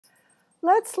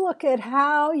Let's look at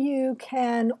how you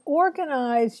can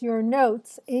organize your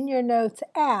notes in your Notes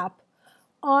app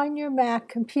on your Mac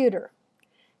computer.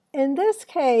 In this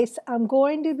case, I'm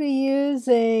going to be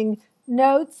using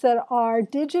notes that are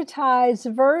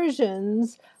digitized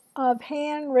versions of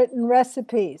handwritten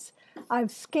recipes. I've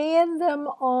scanned them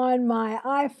on my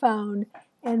iPhone,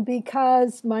 and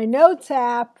because my Notes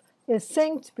app is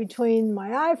synced between my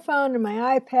iPhone and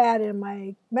my iPad and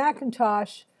my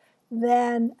Macintosh,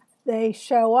 then they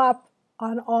show up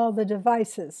on all the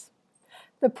devices.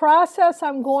 The process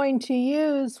I'm going to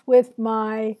use with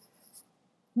my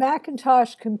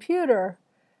Macintosh computer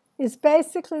is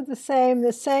basically the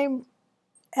same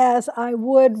as I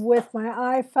would with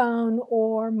my iPhone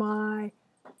or my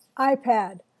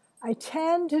iPad. I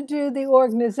tend to do the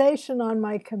organization on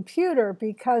my computer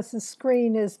because the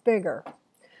screen is bigger.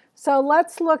 So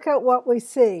let's look at what we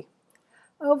see.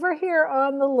 Over here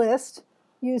on the list,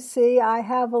 you see I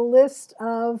have a list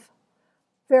of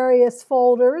various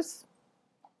folders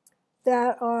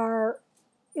that are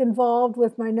involved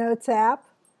with my Notes app.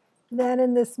 Then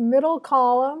in this middle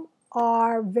column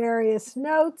are various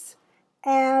notes,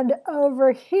 and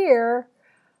over here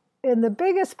in the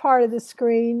biggest part of the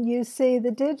screen you see the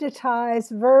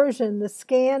digitized version, the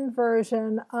scanned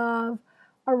version of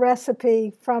a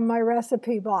recipe from my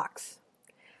recipe box.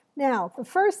 Now, the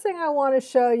first thing I want to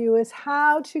show you is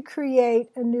how to create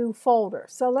a new folder.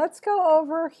 So let's go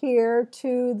over here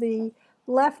to the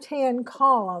left-hand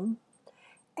column,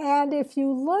 and if you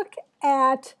look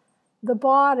at the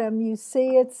bottom, you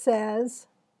see it says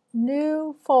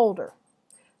New Folder.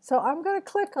 So I'm going to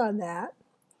click on that,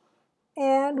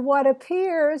 and what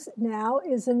appears now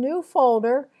is a new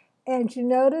folder, and you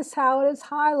notice how it is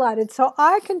highlighted. So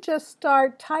I can just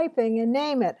start typing and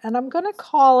name it, and I'm going to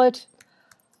call it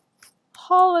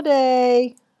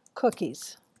Holiday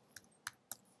Cookies.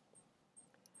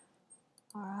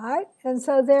 All right, and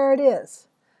so there it is.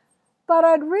 But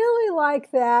I'd really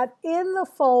like that in the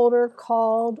folder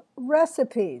called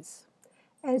Recipes.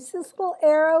 And it's this little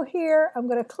arrow here. I'm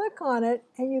going to click on it,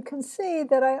 and you can see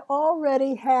that I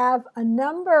already have a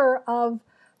number of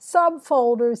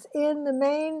subfolders in the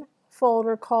main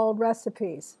folder called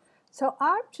Recipes. So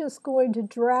I'm just going to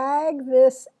drag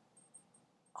this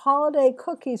Holiday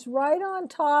Cookies right on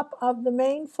top of the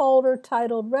main folder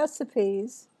titled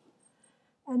Recipes,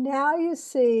 and now you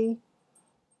see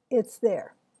it's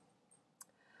there.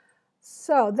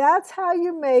 So that's how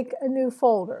you make a new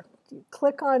folder. You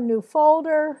click on New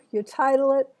Folder, you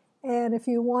title it, and if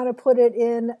you want to put it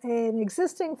in an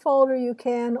existing folder you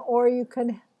can, or you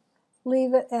can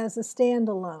leave it as a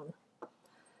standalone.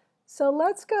 So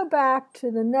let's go back to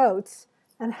the notes.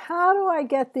 And how do I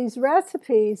get these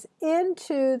recipes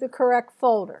into the correct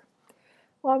folder?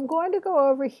 Well, I'm going to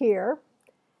go over here,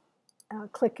 I'll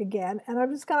click again, and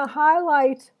I'm just going to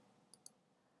highlight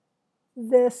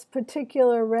this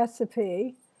particular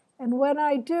recipe. And when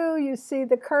I do, you see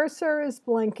the cursor is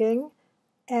blinking,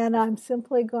 and I'm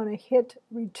simply going to hit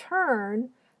return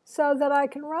so that I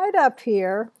can write up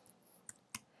here,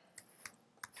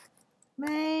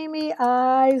 Mamie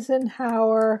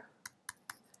Eisenhower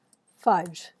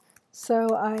fudge.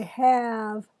 So I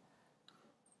have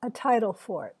a title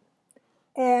for it.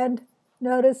 And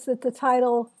notice that the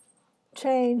title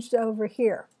changed over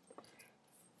here.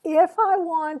 If I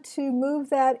want to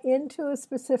move that into a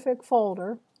specific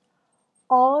folder,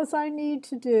 all I need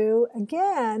to do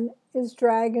again is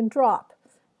drag and drop.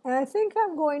 And I think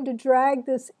I'm going to drag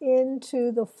this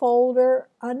into the folder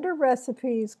under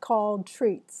recipes called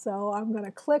Treats. So I'm going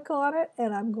to click on it,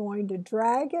 and I'm going to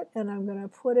drag it, and I'm going to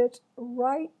put it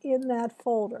right in that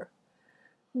folder.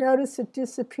 Notice it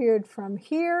disappeared from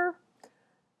here,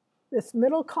 this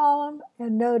middle column,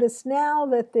 and notice now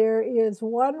that there is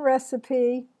one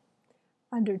recipe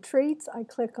under Treats. I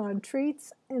click on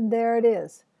Treats, and there it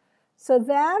is. So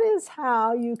that is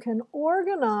how you can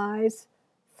organize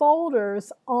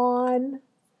folders on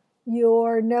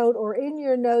your note or in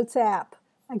your Notes app.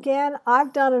 Again,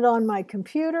 I've done it on my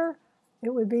computer.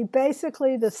 It would be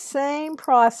basically the same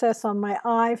process on my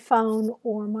iPhone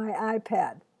or my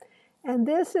iPad. And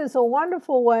this is a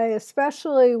wonderful way,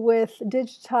 especially with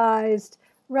digitized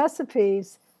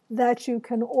recipes, that you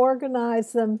can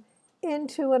organize them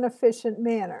into an efficient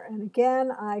manner. And again,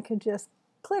 I can just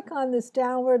click on this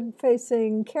downward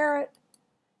facing caret.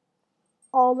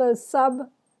 All those subfolders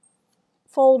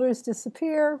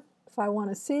disappear. If I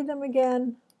want to see them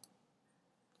again,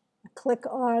 I click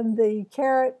on the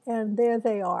caret, and there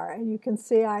they are. And you can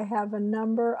see I have a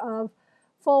number of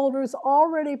folders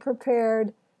already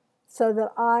prepared so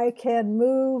that I can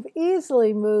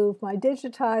easily move my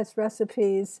digitized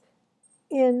recipes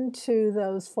into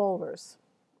those folders.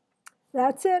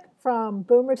 That's it from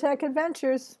BoomerTech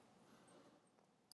Adventures.